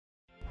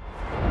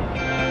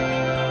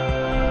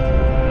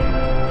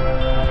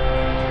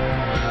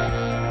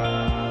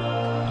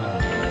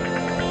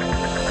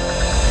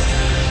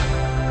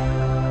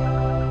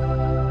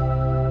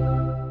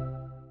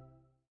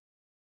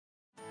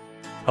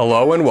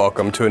Hello and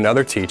welcome to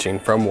another teaching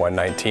from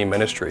 119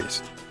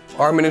 Ministries.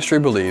 Our ministry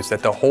believes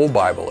that the whole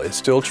Bible is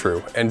still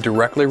true and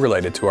directly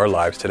related to our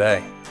lives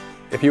today.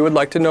 If you would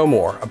like to know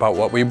more about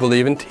what we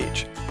believe and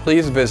teach,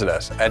 please visit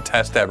us at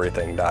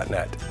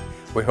testeverything.net.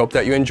 We hope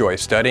that you enjoy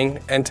studying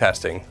and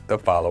testing the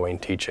following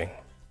teaching.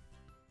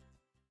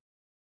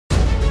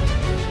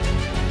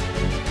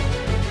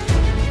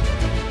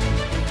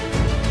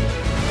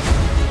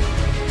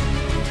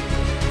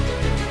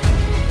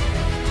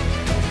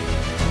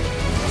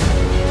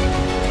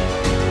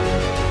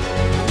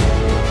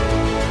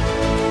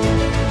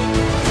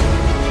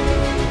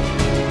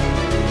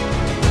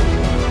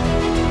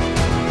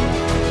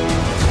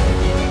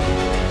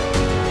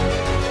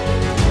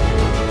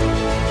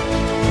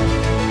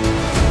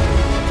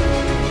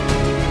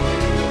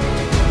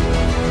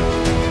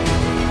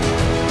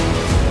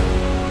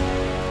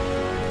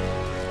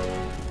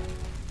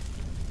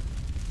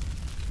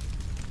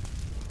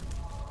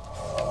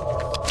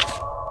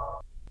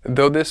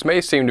 Though this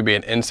may seem to be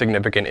an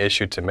insignificant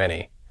issue to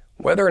many,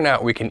 whether or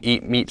not we can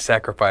eat meat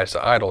sacrificed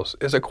to idols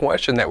is a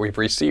question that we've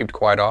received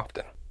quite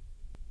often.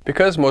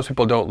 Because most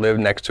people don't live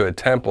next to a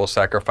temple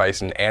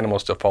sacrificing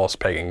animals to false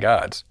pagan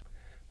gods,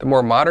 the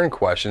more modern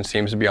question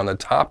seems to be on the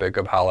topic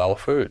of halal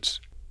foods.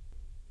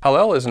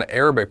 Halal is an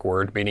Arabic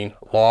word meaning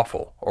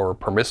lawful or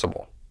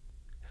permissible.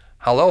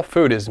 Halal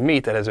food is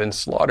meat that has been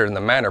slaughtered in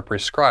the manner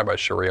prescribed by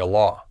Sharia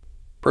law.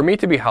 For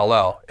meat to be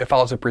halal, it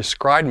follows a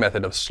prescribed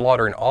method of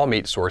slaughtering all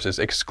meat sources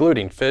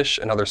excluding fish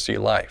and other sea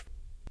life.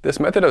 This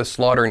method of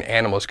slaughtering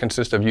animals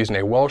consists of using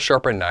a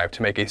well-sharpened knife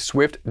to make a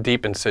swift,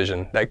 deep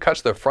incision that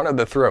cuts the front of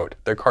the throat,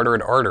 the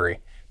carotid artery,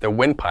 the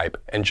windpipe,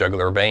 and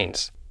jugular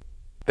veins.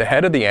 The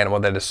head of the animal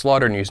that is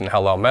slaughtered using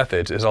halal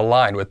methods is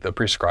aligned with the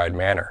prescribed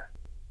manner.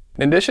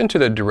 In addition to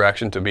the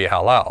direction to be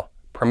halal,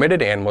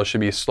 permitted animals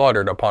should be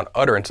slaughtered upon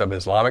utterance of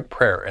Islamic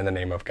prayer in the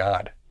name of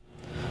God.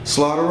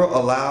 Slaughterer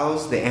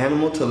allows the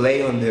animal to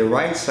lay on their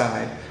right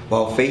side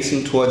while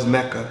facing towards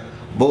Mecca,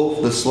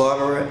 both the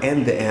slaughterer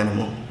and the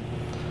animal.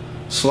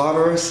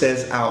 Slaughterer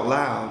says out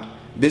loud,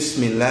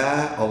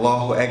 Bismillah,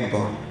 Allahu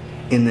Akbar,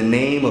 in the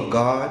name of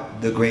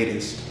God, the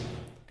greatest.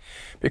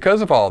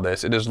 Because of all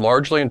this, it is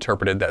largely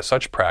interpreted that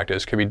such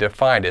practice could be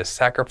defined as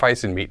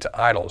sacrificing meat to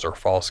idols or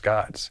false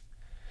gods.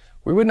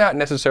 We would not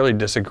necessarily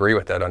disagree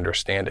with that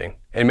understanding.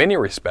 In many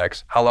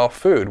respects, halal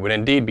food would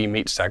indeed be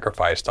meat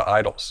sacrificed to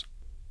idols.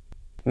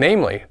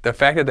 Namely, the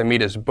fact that the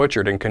meat is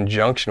butchered in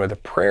conjunction with a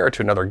prayer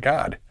to another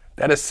god,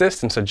 that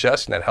assists in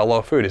suggesting that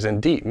halal food is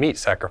indeed meat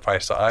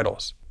sacrificed to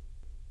idols.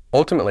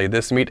 Ultimately,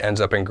 this meat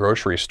ends up in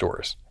grocery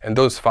stores, and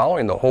those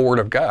following the whole Word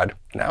of God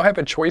now have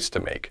a choice to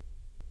make.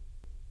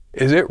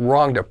 Is it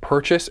wrong to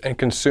purchase and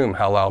consume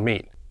halal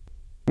meat?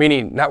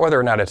 Meaning, not whether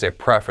or not it's a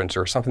preference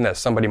or something that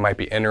somebody might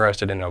be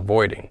interested in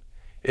avoiding.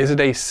 Is it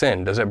a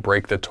sin? Does it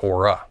break the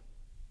Torah?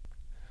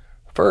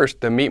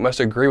 First, the meat must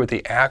agree with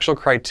the actual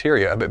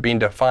criteria of it being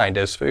defined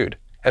as food,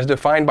 as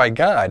defined by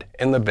God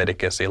in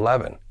Leviticus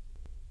 11.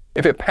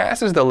 If it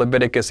passes the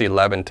Leviticus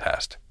 11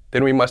 test,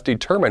 then we must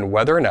determine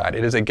whether or not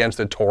it is against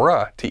the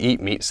Torah to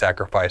eat meat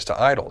sacrificed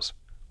to idols,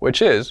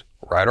 which is,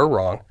 right or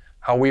wrong,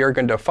 how we are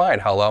going to define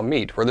halal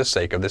meat for the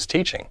sake of this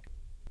teaching.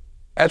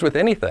 As with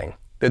anything,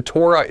 the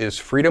Torah is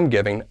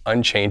freedom-giving,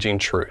 unchanging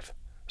truth.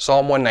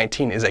 Psalm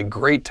 119 is a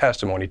great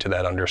testimony to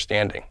that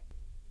understanding.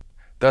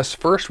 Thus,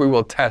 first we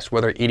will test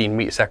whether eating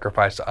meat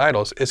sacrificed to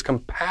idols is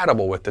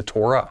compatible with the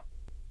Torah.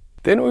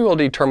 Then we will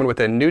determine what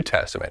the New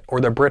Testament, or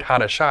the Brit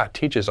Hadashah,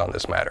 teaches on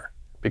this matter,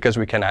 because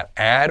we cannot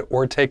add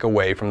or take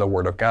away from the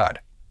Word of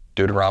God.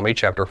 Deuteronomy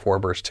chapter 4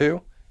 verse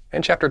 2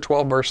 and chapter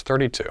 12 verse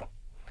 32.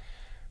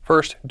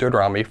 First,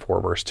 Deuteronomy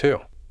 4 verse 2.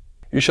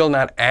 You shall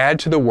not add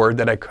to the word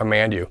that I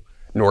command you,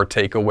 nor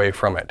take away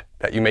from it,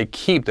 that you may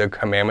keep the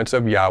commandments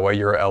of Yahweh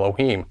your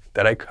Elohim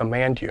that I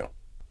command you.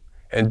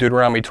 And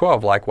Deuteronomy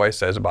 12 likewise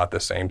says about the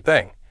same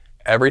thing.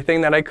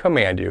 Everything that I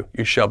command you,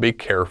 you shall be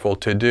careful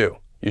to do.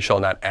 You shall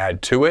not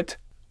add to it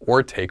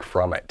or take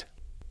from it.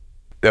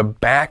 The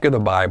back of the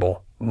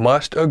Bible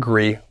must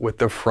agree with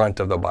the front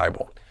of the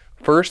Bible.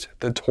 First,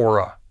 the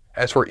Torah.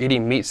 As for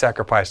eating meat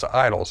sacrificed to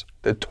idols,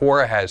 the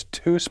Torah has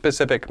two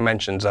specific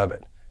mentions of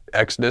it.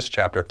 Exodus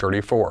chapter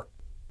 34.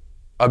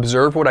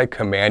 Observe what I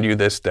command you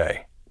this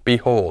day.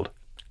 Behold,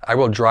 I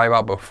will drive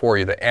out before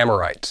you the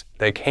Amorites,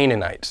 the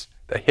Canaanites,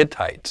 the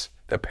Hittites,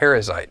 the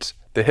Perizzites,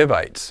 the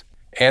Hivites,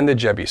 and the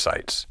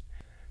Jebusites.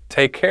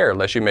 Take care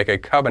lest you make a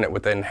covenant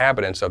with the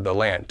inhabitants of the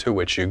land to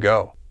which you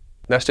go,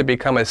 lest it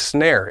become a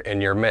snare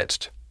in your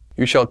midst.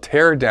 You shall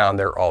tear down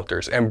their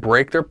altars and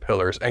break their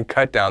pillars and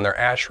cut down their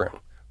Asherim.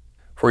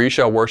 For you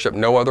shall worship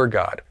no other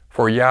God,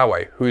 for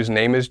Yahweh, whose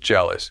name is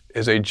jealous,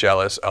 is a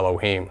jealous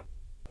Elohim.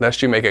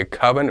 Lest you make a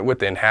covenant with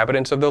the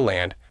inhabitants of the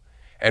land,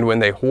 and when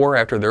they whore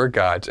after their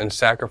gods and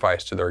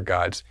sacrifice to their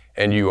gods,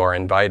 and you are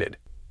invited,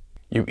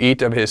 you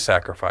eat of his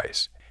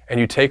sacrifice, and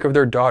you take of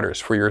their daughters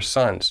for your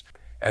sons,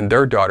 and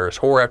their daughters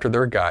whore after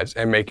their gods,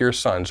 and make your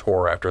sons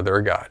whore after their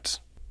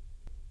gods.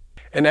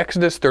 In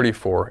Exodus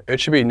 34, it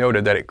should be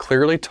noted that it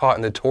clearly taught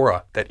in the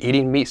Torah that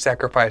eating meat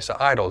sacrificed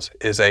to idols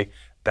is a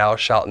thou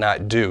shalt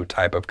not do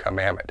type of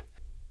commandment.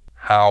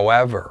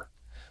 However,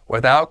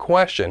 without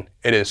question,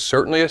 it is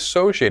certainly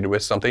associated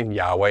with something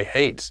Yahweh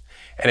hates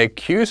and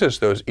accuses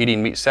those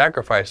eating meat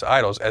sacrificed to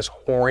idols as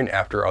whoring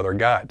after other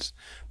gods.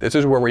 This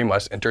is where we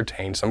must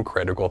entertain some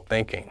critical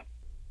thinking.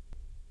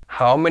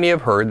 How many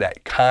have heard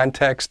that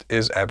context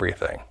is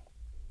everything?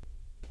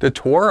 The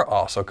Torah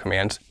also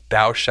commands,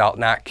 "Thou shalt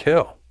not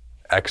kill,"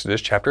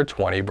 Exodus chapter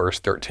 20, verse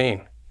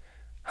 13.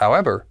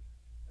 However,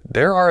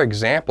 there are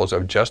examples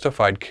of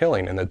justified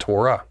killing in the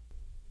Torah.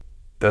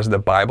 Does the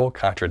Bible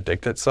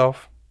contradict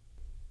itself?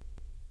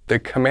 The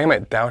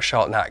commandment, "Thou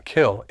shalt not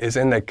kill," is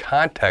in the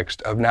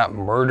context of not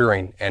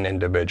murdering an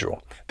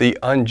individual, the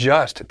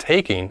unjust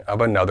taking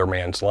of another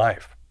man's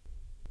life.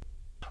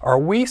 Are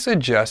we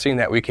suggesting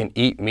that we can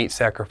eat meat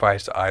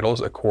sacrificed to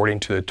idols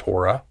according to the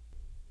Torah?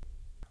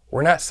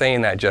 We're not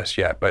saying that just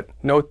yet, but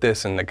note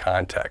this in the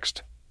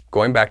context.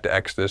 Going back to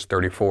Exodus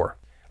 34.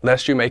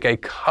 "Lest you make a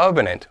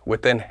covenant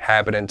with the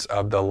inhabitants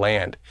of the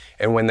land,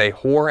 and when they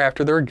whore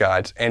after their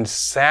gods and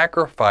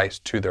sacrifice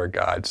to their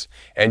gods,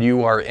 and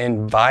you are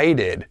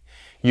invited,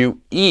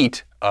 you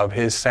eat of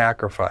his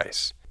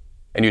sacrifice.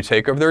 And you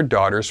take of their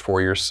daughters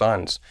for your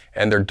sons,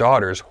 and their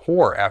daughters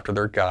whore after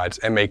their gods,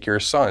 and make your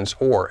sons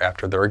whore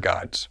after their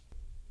gods."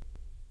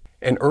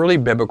 In early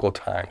biblical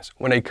times,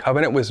 when a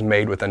covenant was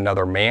made with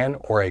another man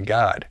or a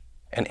god,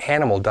 an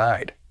animal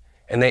died,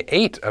 and they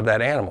ate of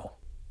that animal.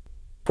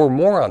 For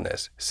more on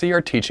this, see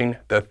our teaching,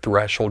 The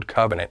Threshold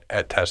Covenant,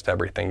 at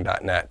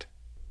testeverything.net.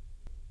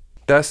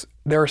 Thus,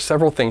 there are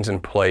several things in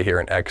play here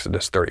in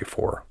Exodus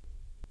 34.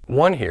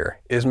 One here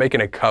is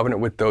making a covenant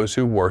with those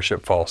who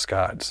worship false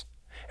gods.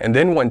 And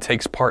then one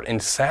takes part in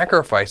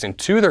sacrificing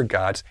to their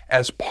gods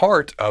as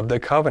part of the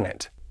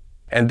covenant.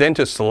 And then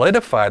to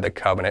solidify the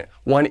covenant,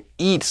 one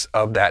eats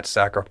of that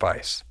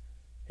sacrifice.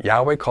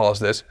 Yahweh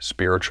calls this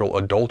spiritual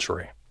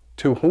adultery,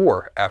 to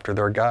whore after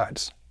their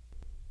gods.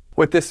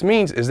 What this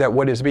means is that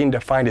what is being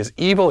defined as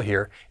evil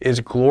here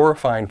is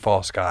glorifying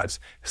false gods,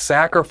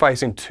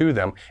 sacrificing to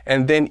them,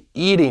 and then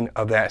eating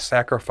of that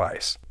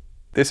sacrifice.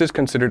 This is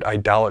considered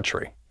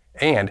idolatry,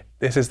 and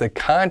this is the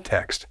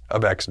context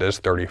of Exodus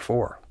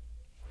 34.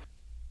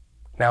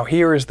 Now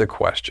here is the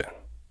question.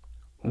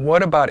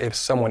 What about if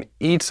someone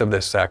eats of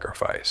this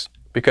sacrifice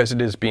because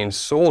it is being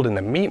sold in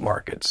the meat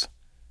markets,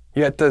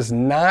 yet does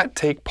not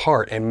take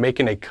part in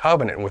making a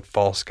covenant with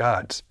false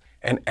gods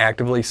and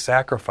actively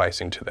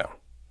sacrificing to them?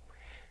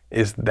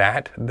 Is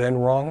that then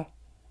wrong?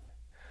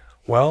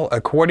 Well,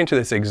 according to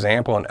this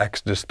example in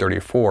Exodus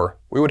 34,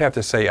 we would have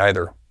to say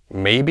either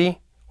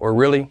maybe or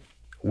really,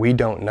 we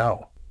don't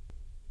know.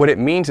 What it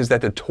means is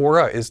that the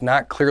Torah is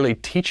not clearly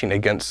teaching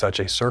against such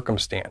a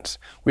circumstance.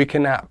 We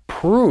cannot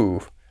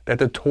prove that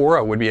the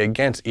Torah would be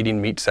against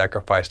eating meat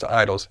sacrificed to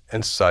idols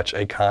in such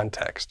a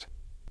context.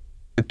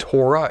 The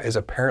Torah is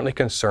apparently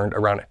concerned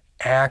around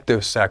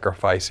active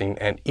sacrificing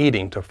and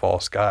eating to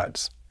false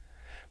gods.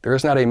 There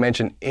is not a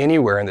mention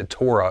anywhere in the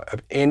Torah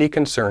of any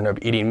concern of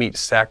eating meat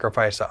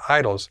sacrificed to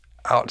idols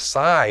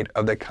outside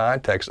of the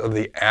context of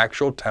the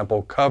actual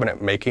temple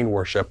covenant-making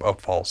worship of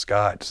false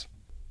gods.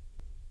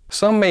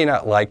 Some may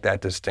not like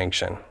that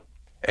distinction,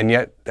 and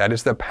yet that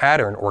is the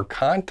pattern or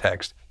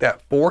context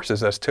that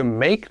forces us to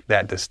make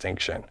that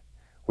distinction.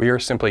 We are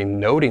simply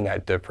noting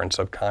that difference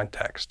of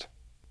context.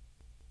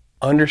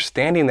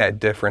 Understanding that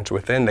difference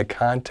within the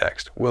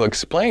context will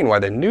explain why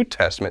the New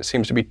Testament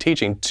seems to be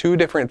teaching two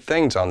different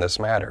things on this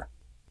matter.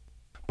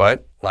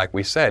 But, like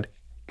we said,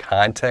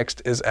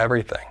 context is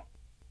everything.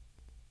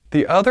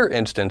 The other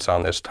instance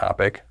on this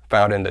topic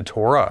found in the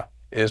Torah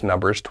is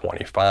Numbers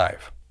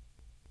 25.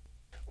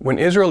 When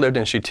Israel lived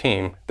in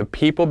Shittim, the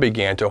people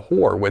began to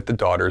whore with the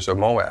daughters of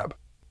Moab.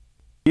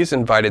 These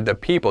invited the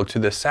people to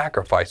the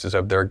sacrifices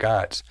of their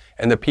gods,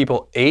 and the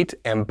people ate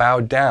and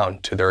bowed down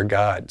to their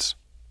gods.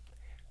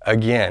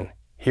 Again,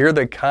 here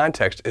the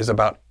context is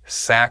about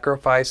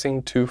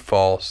sacrificing to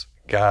false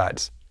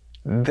gods,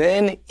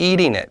 then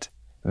eating it,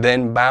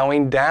 then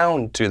bowing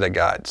down to the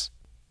gods.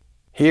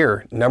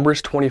 Here,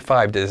 Numbers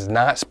 25 does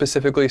not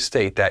specifically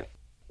state that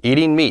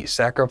eating meat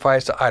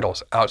sacrificed to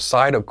idols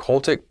outside of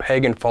cultic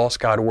pagan false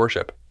god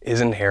worship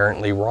is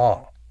inherently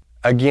wrong.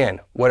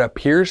 Again, what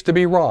appears to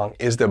be wrong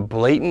is the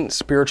blatant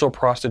spiritual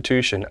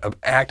prostitution of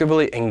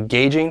actively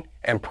engaging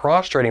and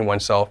prostrating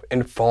oneself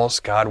in false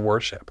god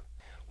worship.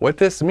 What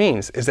this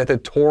means is that the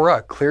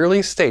Torah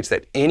clearly states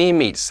that any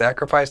meat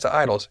sacrificed to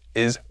idols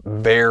is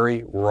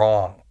very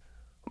wrong,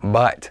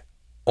 but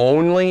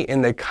only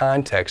in the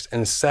context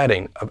and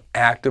setting of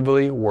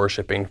actively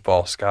worshiping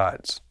false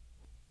gods.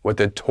 What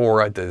the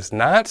Torah does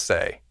not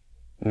say,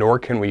 nor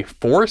can we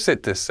force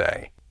it to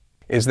say,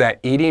 is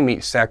that eating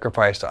meat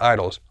sacrificed to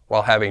idols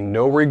while having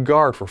no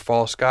regard for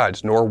false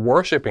gods nor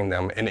worshiping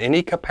them in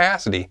any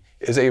capacity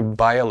is a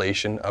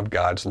violation of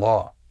God's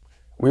law.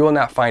 We will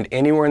not find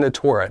anywhere in the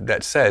Torah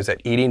that says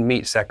that eating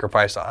meat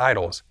sacrificed to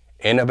idols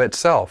in of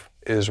itself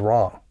is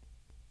wrong.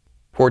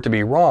 For it to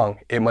be wrong,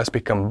 it must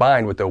be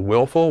combined with the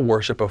willful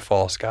worship of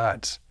false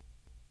gods.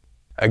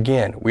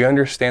 Again, we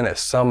understand that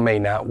some may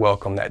not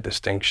welcome that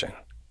distinction.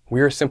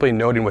 We are simply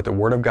noting what the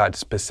Word of God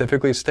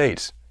specifically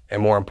states,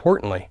 and more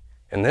importantly,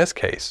 in this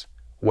case,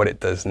 what it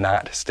does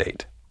not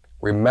state.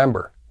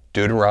 Remember,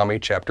 Deuteronomy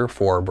chapter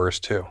 4, verse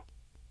 2.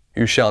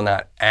 You shall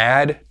not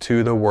add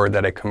to the word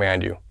that I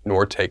command you,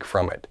 nor take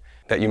from it,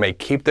 that you may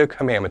keep the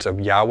commandments of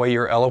Yahweh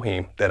your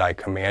Elohim that I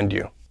command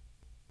you.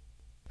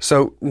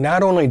 So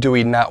not only do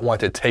we not want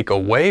to take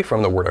away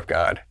from the Word of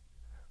God,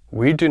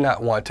 we do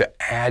not want to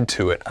add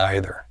to it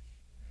either.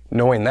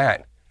 Knowing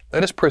that,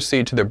 let us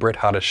proceed to the Brit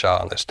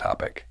Hadashah on this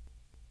topic.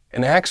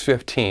 In Acts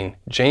 15,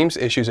 James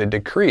issues a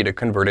decree to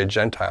converted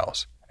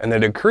Gentiles, and the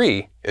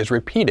decree is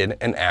repeated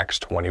in Acts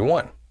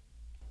 21.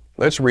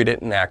 Let's read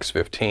it in Acts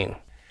 15.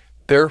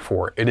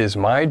 Therefore, it is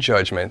my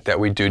judgment that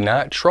we do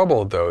not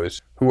trouble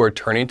those who are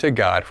turning to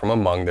God from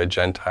among the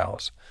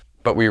Gentiles,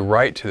 but we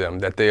write to them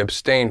that they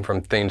abstain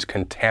from things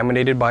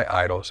contaminated by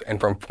idols, and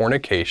from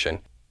fornication,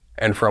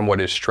 and from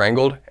what is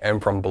strangled,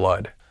 and from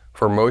blood.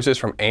 For Moses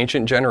from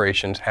ancient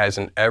generations has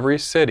in every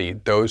city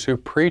those who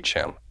preach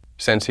him,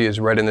 since he is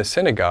read in the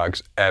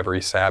synagogues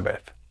every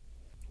Sabbath.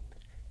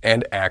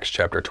 And Acts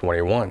chapter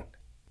 21.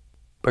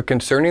 But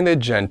concerning the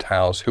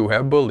Gentiles who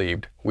have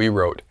believed, we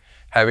wrote,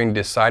 having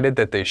decided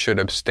that they should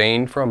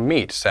abstain from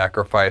meat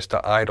sacrificed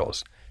to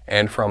idols,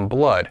 and from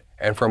blood,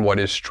 and from what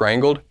is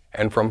strangled,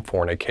 and from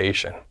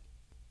fornication.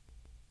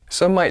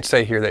 Some might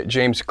say here that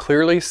James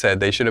clearly said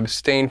they should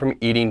abstain from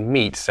eating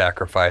meat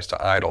sacrificed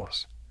to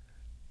idols.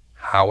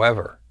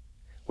 However,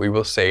 we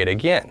will say it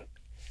again.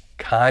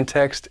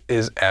 Context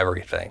is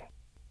everything.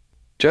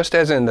 Just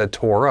as in the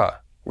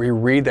Torah, we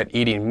read that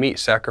eating meat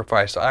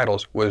sacrificed to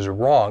idols was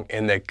wrong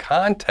in the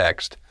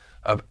context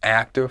of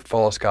active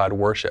false god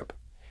worship,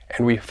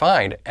 and we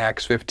find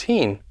Acts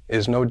 15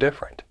 is no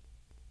different.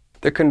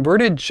 The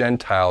converted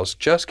Gentiles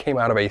just came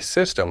out of a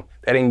system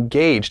that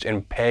engaged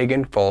in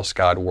pagan false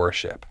god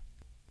worship.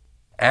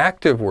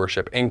 Active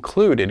worship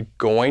included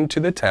going to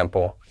the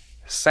temple,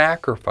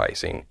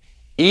 sacrificing,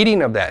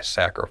 eating of that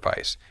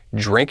sacrifice,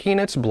 drinking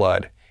its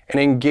blood, and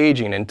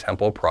engaging in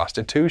temple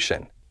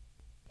prostitution.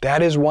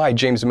 That is why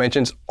James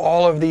mentions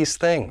all of these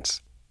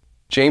things.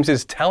 James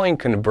is telling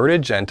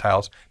converted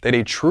Gentiles that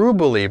a true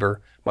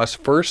believer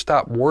must first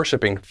stop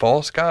worshiping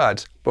false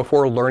gods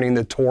before learning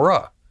the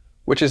Torah,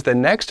 which is the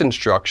next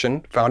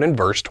instruction found in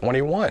verse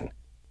 21.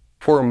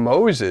 For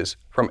Moses,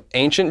 from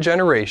ancient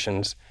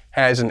generations,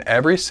 has in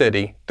every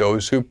city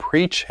those who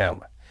preach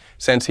him,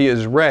 since he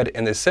is read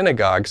in the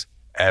synagogues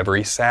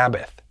every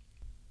Sabbath.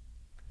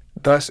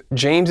 Thus,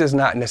 James is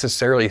not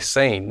necessarily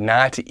saying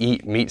not to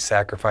eat meat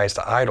sacrificed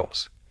to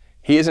idols.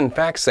 He is in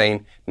fact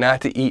saying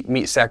not to eat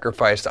meat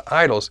sacrificed to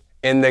idols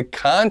in the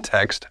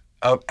context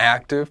of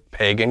active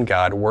pagan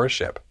god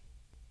worship.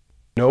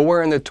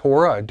 Nowhere in the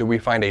Torah do we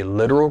find a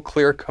literal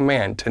clear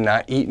command to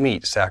not eat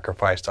meat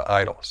sacrificed to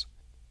idols.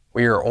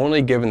 We are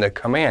only given the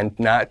command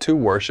not to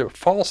worship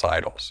false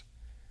idols.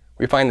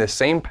 We find the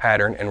same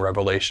pattern in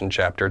Revelation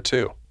chapter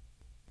 2.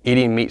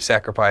 Eating meat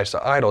sacrificed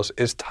to idols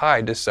is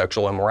tied to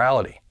sexual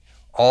immorality,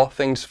 all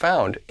things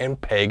found in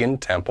pagan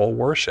temple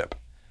worship.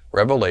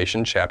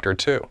 Revelation chapter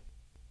 2.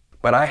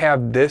 But I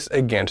have this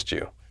against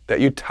you, that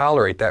you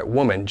tolerate that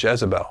woman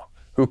Jezebel,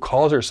 who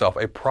calls herself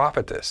a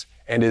prophetess,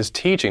 and is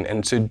teaching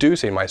and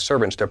seducing my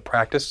servants to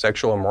practice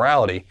sexual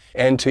immorality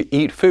and to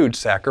eat food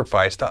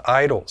sacrificed to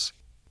idols.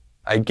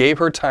 I gave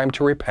her time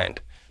to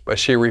repent, but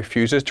she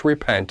refuses to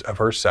repent of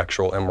her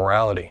sexual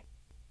immorality.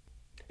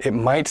 It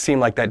might seem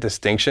like that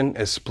distinction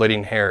is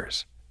splitting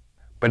hairs,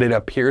 but it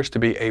appears to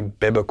be a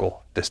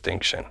biblical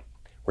distinction.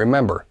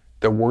 Remember,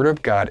 the Word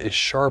of God is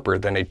sharper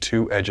than a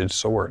two-edged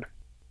sword.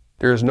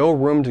 There is no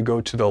room to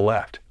go to the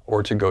left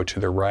or to go to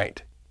the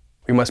right.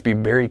 We must be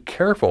very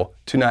careful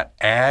to not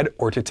add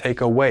or to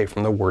take away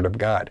from the Word of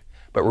God,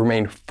 but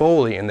remain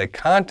fully in the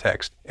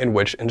context in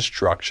which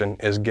instruction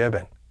is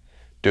given.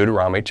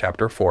 Deuteronomy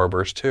chapter 4,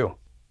 verse 2.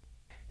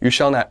 You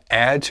shall not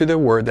add to the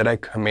word that I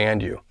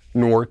command you,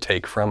 nor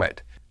take from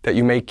it, that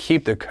you may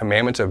keep the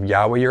commandments of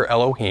Yahweh your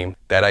Elohim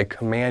that I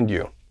command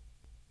you.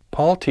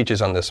 Paul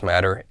teaches on this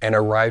matter and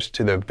arrives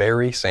to the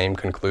very same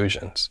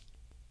conclusions.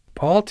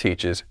 Paul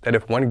teaches that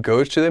if one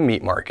goes to the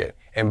meat market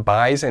and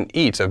buys and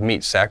eats of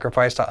meat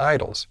sacrificed to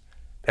idols,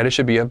 that it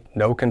should be of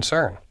no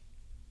concern.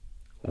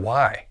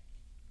 Why?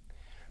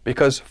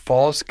 Because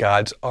false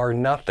gods are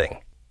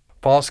nothing.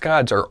 False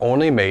gods are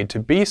only made to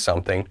be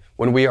something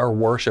when we are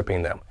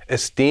worshiping them,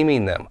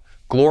 esteeming them,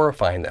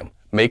 glorifying them,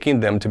 making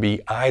them to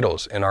be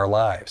idols in our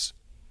lives.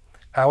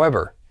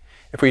 However,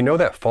 if we know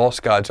that false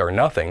gods are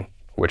nothing,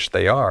 which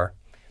they are,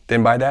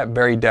 then by that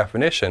very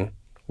definition,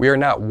 we are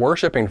not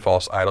worshiping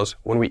false idols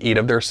when we eat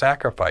of their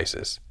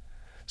sacrifices.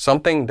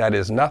 Something that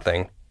is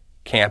nothing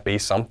can't be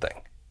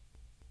something.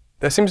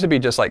 That seems to be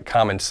just like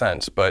common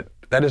sense, but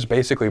that is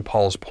basically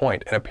Paul's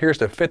point and appears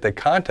to fit the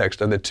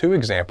context of the two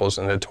examples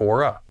in the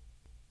Torah.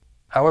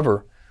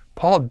 However,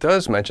 Paul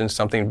does mention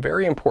something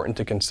very important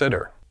to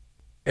consider.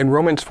 In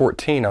Romans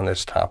 14 on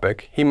this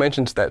topic, he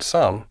mentions that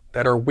some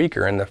that are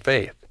weaker in the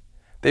faith,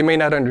 they may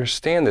not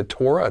understand the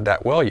Torah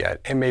that well yet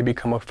and may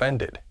become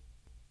offended.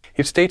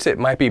 He states it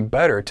might be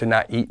better to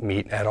not eat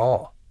meat at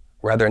all,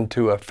 rather than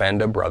to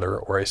offend a brother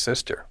or a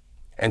sister.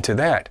 And to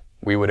that,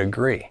 we would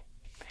agree.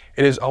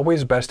 It is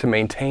always best to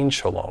maintain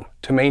shalom,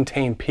 to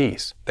maintain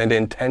peace, than to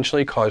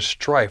intentionally cause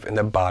strife in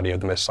the body of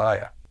the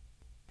Messiah.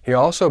 He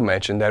also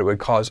mentioned that it would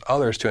cause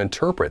others to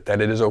interpret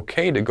that it is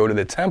okay to go to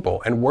the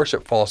temple and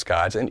worship false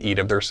gods and eat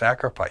of their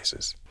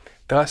sacrifices.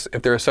 Thus,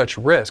 if there is such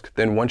risk,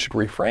 then one should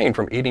refrain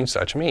from eating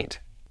such meat.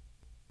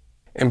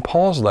 In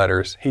Paul's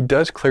letters, he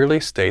does clearly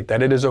state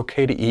that it is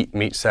okay to eat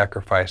meat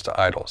sacrificed to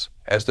idols,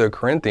 as the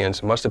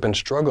Corinthians must have been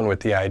struggling with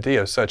the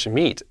idea of such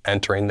meat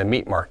entering the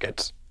meat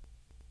markets.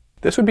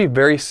 This would be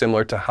very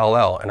similar to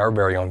halal in our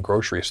very own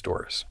grocery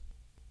stores.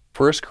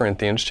 1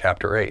 Corinthians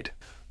chapter 8.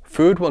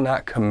 Food will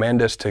not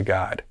commend us to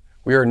God.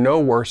 We are no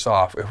worse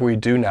off if we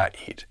do not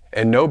eat,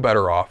 and no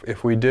better off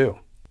if we do.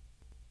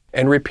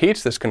 And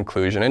repeats this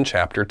conclusion in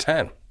chapter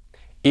 10.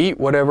 Eat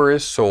whatever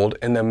is sold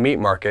in the meat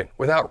market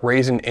without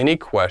raising any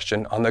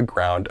question on the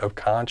ground of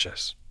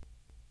conscience.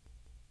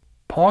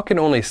 Paul can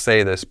only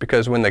say this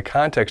because when the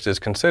context is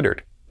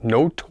considered,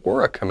 no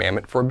Torah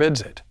commandment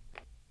forbids it.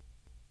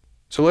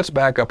 So let's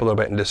back up a little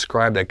bit and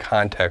describe the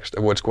context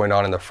of what's going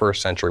on in the first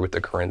century with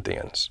the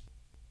Corinthians.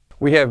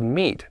 We have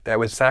meat that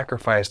was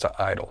sacrificed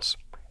to idols,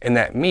 and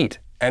that meat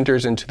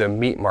enters into the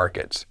meat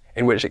markets,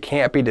 in which it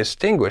can't be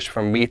distinguished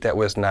from meat that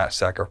was not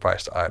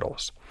sacrificed to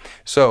idols.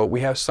 So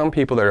we have some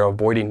people that are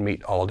avoiding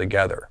meat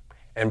altogether,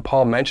 and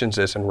Paul mentions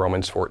this in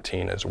Romans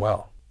 14 as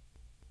well.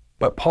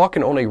 But Paul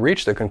can only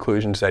reach the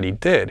conclusions that he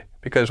did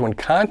because when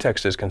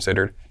context is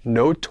considered,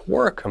 no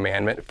Torah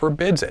commandment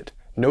forbids it.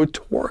 No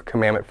Torah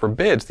commandment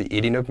forbids the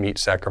eating of meat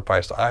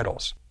sacrificed to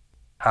idols.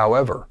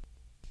 However,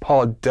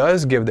 Paul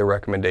does give the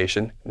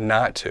recommendation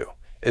not to,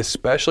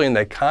 especially in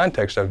the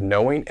context of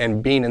knowing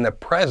and being in the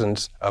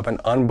presence of an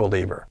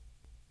unbeliever,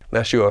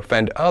 lest you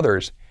offend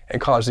others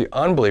and cause the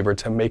unbeliever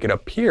to make it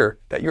appear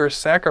that you are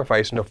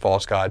sacrificing to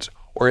false gods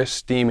or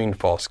esteeming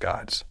false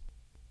gods.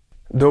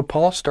 Though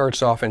Paul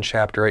starts off in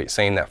chapter 8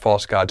 saying that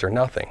false gods are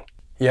nothing,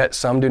 yet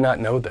some do not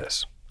know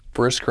this.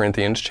 1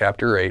 Corinthians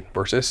chapter 8,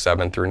 verses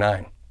 7 through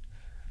 9.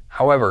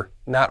 However,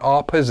 not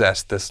all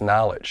possess this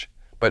knowledge,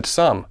 but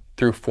some,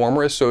 through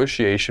former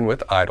association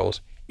with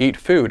idols, eat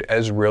food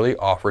as really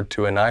offered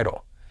to an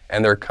idol,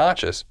 and their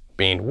conscience,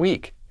 being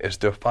weak, is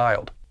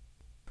defiled.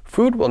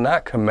 Food will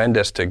not commend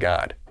us to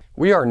God.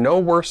 We are no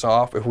worse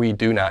off if we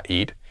do not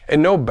eat,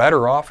 and no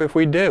better off if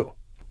we do.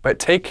 But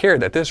take care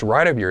that this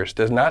right of yours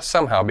does not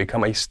somehow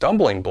become a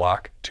stumbling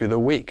block to the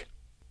weak.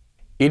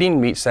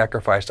 Eating meat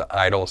sacrificed to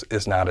idols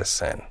is not a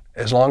sin,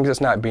 as long as it's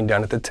not being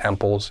done at the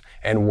temples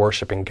and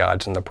worshiping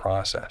gods in the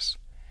process.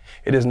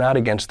 It is not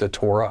against the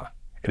Torah.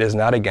 It is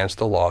not against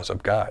the laws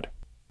of God.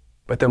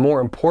 But the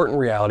more important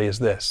reality is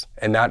this,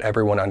 and not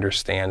everyone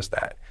understands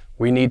that.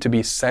 We need to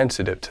be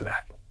sensitive to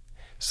that.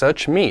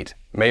 Such meat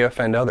may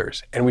offend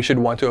others, and we should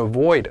want to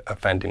avoid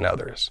offending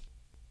others.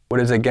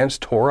 What is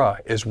against Torah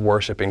is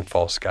worshiping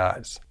false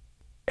gods.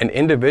 An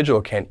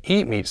individual can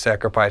eat meat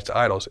sacrificed to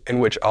idols in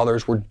which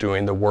others were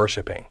doing the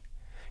worshiping.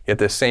 Yet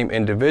the same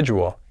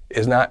individual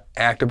is not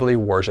actively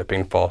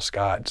worshiping false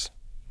gods.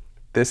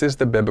 This is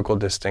the biblical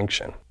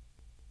distinction.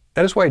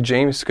 That is why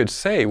James could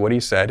say what he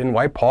said and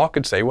why Paul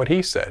could say what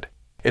he said.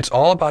 It's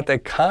all about the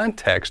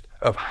context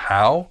of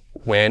how,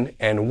 when,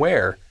 and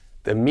where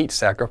the meat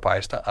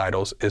sacrificed to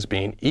idols is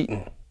being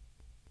eaten.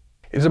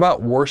 It is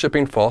about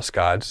worshiping false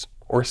gods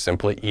or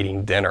simply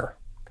eating dinner,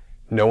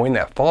 knowing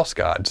that false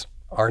gods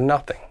are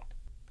nothing.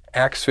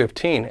 Acts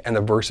 15 and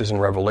the verses in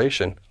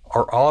Revelation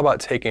are all about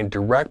taking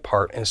direct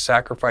part in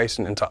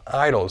sacrificing into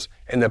idols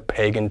in the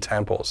pagan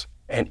temples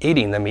and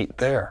eating the meat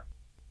there.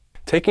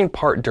 Taking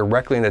part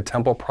directly in the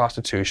temple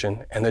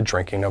prostitution and the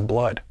drinking of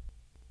blood.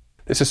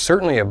 This is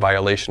certainly a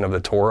violation of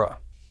the Torah.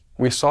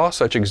 We saw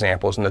such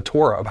examples in the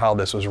Torah of how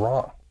this was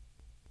wrong.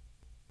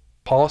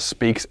 Paul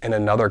speaks in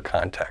another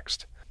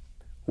context.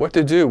 What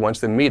to do once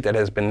the meat that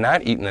has been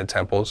not eaten in the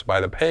temples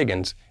by the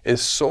pagans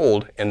is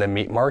sold in the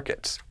meat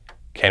markets.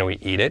 Can we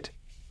eat it?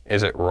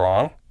 Is it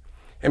wrong?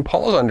 In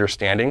Paul's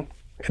understanding,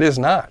 it is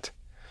not.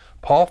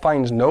 Paul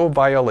finds no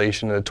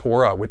violation in the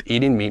Torah with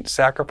eating meat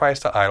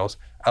sacrificed to idols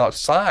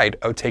outside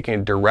of taking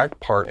a direct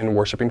part in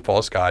worshiping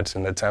false gods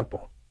in the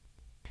temple.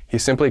 He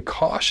simply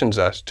cautions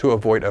us to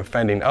avoid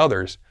offending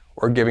others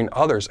or giving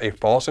others a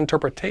false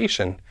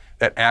interpretation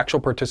that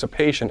actual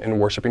participation in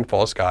worshiping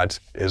false gods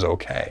is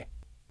okay.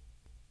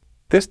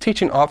 This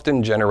teaching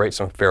often generates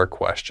some fair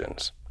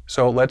questions,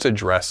 so let's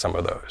address some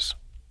of those.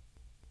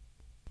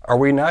 Are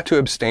we not to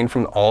abstain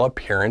from all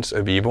appearance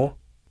of evil?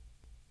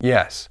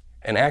 Yes,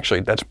 and actually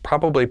that's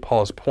probably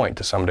Paul's point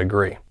to some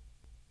degree.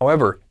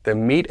 However, the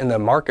meat in the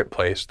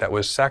marketplace that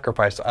was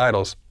sacrificed to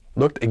idols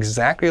looked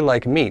exactly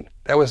like meat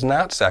that was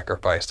not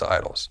sacrificed to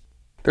idols.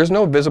 There's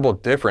no visible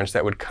difference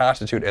that would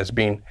constitute as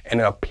being an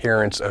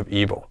appearance of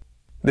evil.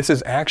 This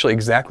is actually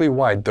exactly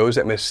why those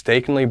that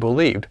mistakenly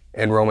believed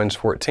in Romans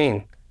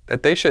 14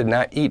 that they should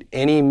not eat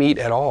any meat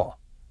at all,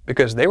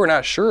 because they were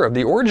not sure of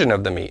the origin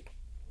of the meat.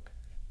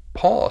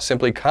 Paul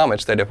simply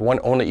comments that if one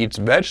only eats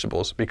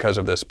vegetables because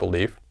of this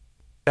belief,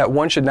 that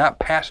one should not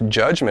pass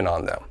judgment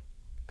on them.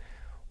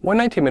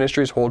 119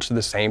 Ministries holds to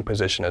the same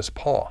position as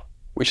Paul.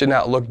 We should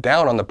not look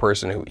down on the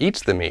person who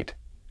eats the meat,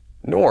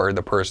 nor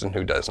the person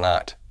who does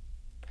not.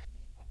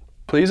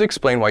 Please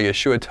explain why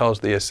Yeshua tells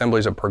the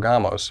assemblies of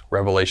Pergamos,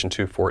 Revelation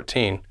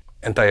 2:14,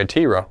 and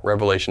Thyatira,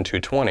 Revelation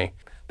 2:20,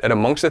 that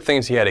amongst the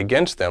things he had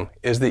against them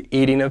is the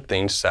eating of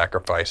things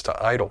sacrificed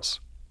to idols.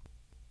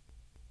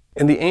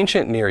 In the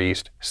ancient Near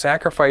East,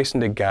 sacrificing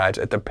to gods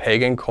at the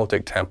pagan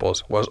cultic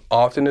temples was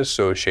often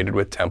associated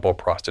with temple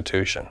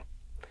prostitution.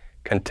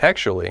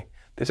 Contextually,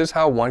 this is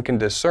how one can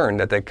discern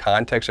that the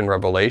context in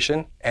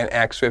Revelation and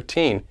Acts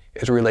 15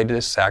 is related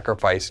to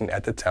sacrificing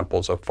at the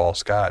temples of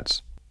false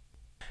gods.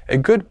 A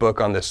good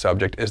book on this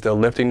subject is The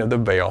Lifting of the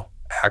Veil,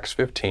 Acts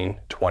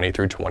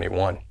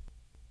 15:20-21.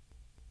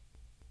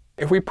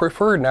 If we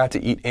prefer not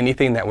to eat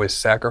anything that was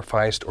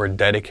sacrificed or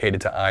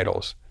dedicated to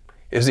idols,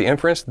 is the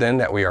inference then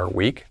that we are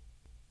weak?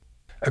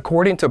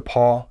 According to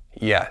Paul,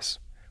 yes,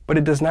 but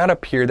it does not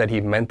appear that he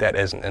meant that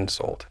as an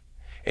insult.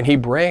 In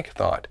Hebraic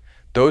thought,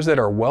 those that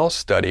are well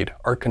studied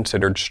are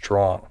considered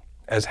strong,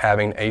 as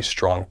having a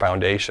strong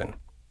foundation.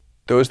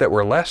 Those that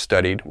were less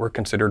studied were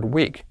considered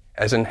weak,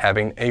 as in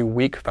having a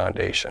weak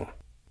foundation.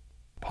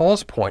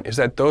 Paul's point is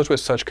that those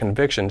with such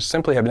convictions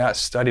simply have not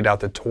studied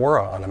out the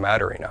Torah on the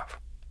matter enough.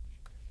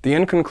 The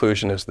end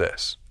conclusion is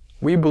this: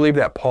 we believe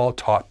that Paul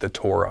taught the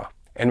Torah,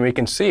 and we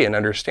can see and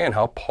understand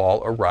how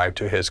Paul arrived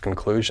to his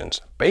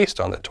conclusions based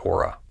on the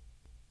Torah.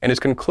 And his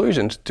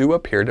conclusions do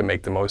appear to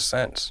make the most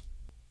sense.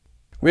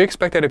 We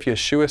expect that if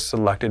Yeshua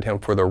selected him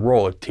for the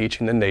role of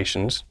teaching the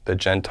nations, the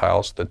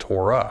Gentiles, the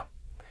Torah,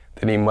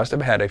 then he must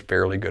have had a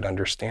fairly good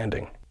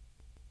understanding.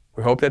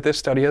 We hope that this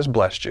study has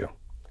blessed you.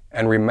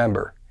 And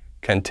remember,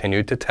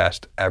 continue to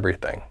test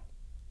everything.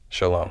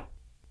 Shalom.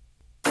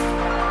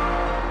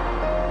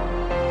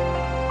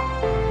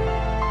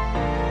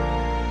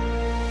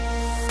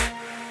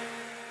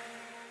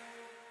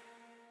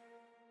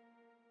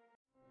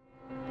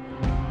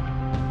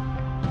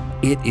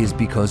 It is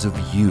because of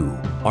you,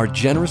 our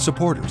generous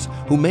supporters,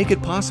 who make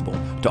it possible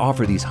to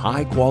offer these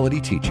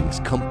high-quality teachings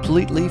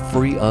completely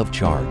free of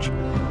charge.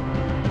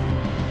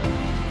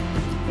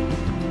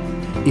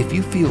 If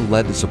you feel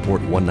led to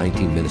support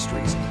 119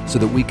 Ministries so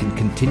that we can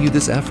continue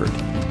this effort,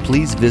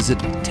 please visit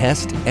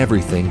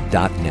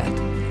testeverything.net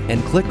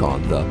and click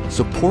on the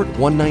Support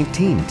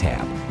 119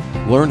 tab.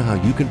 Learn how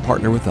you can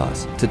partner with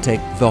us to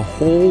take the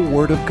whole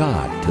Word of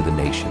God to the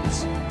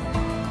nations.